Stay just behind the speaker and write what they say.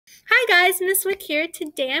Hi guys, Miss Wick here.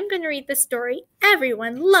 Today I'm going to read the story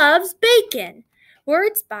Everyone Loves Bacon.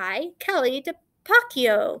 Words by Kelly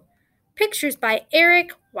Dipucchio. Pictures by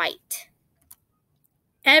Eric White.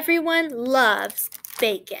 Everyone loves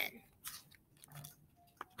bacon.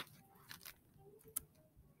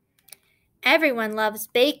 Everyone loves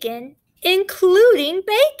bacon, including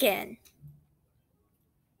bacon.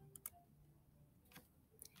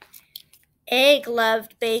 Egg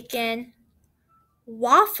loved bacon.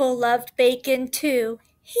 Waffle loved bacon too.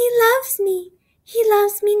 He loves me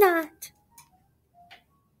not.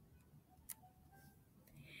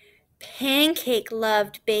 Pancake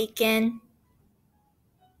loved bacon.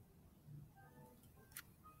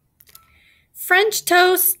 French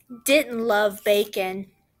toast didn't love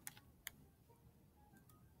bacon.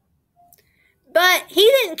 But he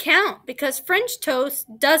didn't count because French toast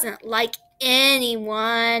doesn't like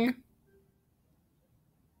anyone.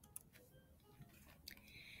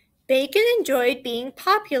 Bacon enjoyed being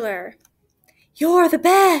popular. You're the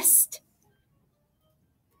best.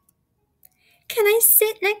 Can I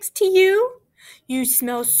sit next to you? You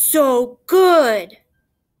smell so good.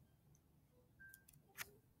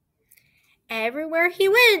 Everywhere he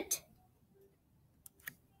went,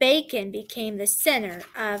 bacon became the center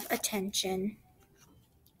of attention.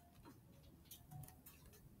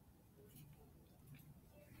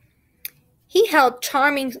 He told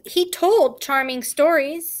charming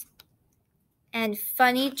stories and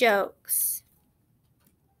funny jokes.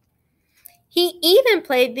 He even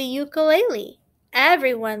played the ukulele.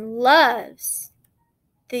 Everyone loves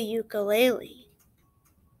the ukulele.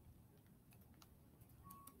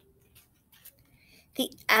 The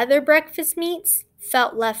other breakfast meats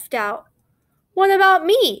felt left out. What about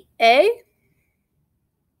me, eh?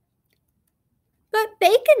 But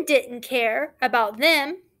bacon didn't care about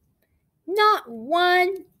them. Not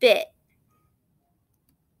one bit.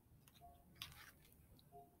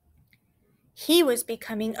 He was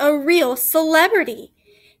becoming a real celebrity.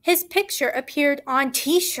 His picture appeared on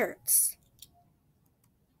t-shirts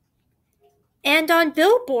and on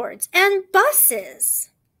billboards and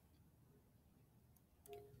buses.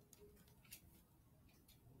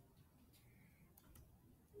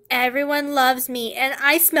 Everyone loves me and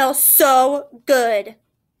I smell so good.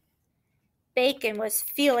 Bacon was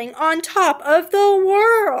feeling on top of the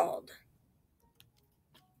world.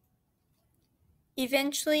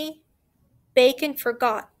 Eventually, Bacon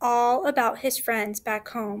forgot all about his friends back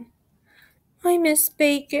home. I miss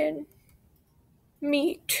Bacon.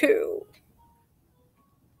 Me too.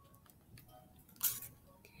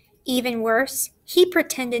 Even worse, he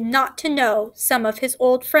pretended not to know some of his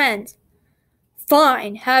old friends.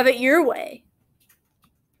 Fine, have it your way.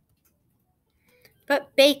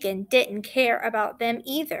 But Bacon didn't care about them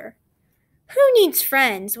either. Who needs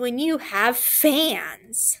friends when you have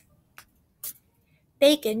fans?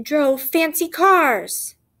 Bacon drove fancy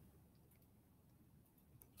cars.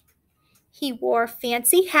 He wore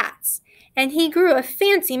fancy hats, and he grew a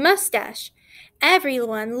fancy mustache.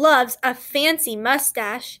 Everyone loves a fancy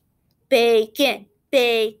mustache. Bacon,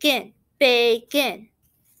 bacon, bacon.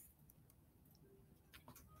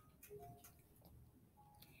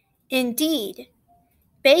 Indeed,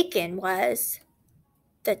 Bacon was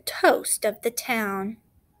the toast of the town.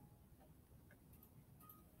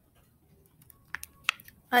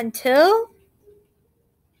 Until,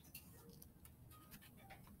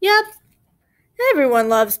 everyone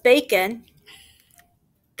loves bacon.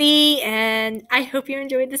 The end. I hope you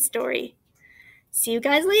enjoyed the story. See you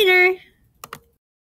guys later.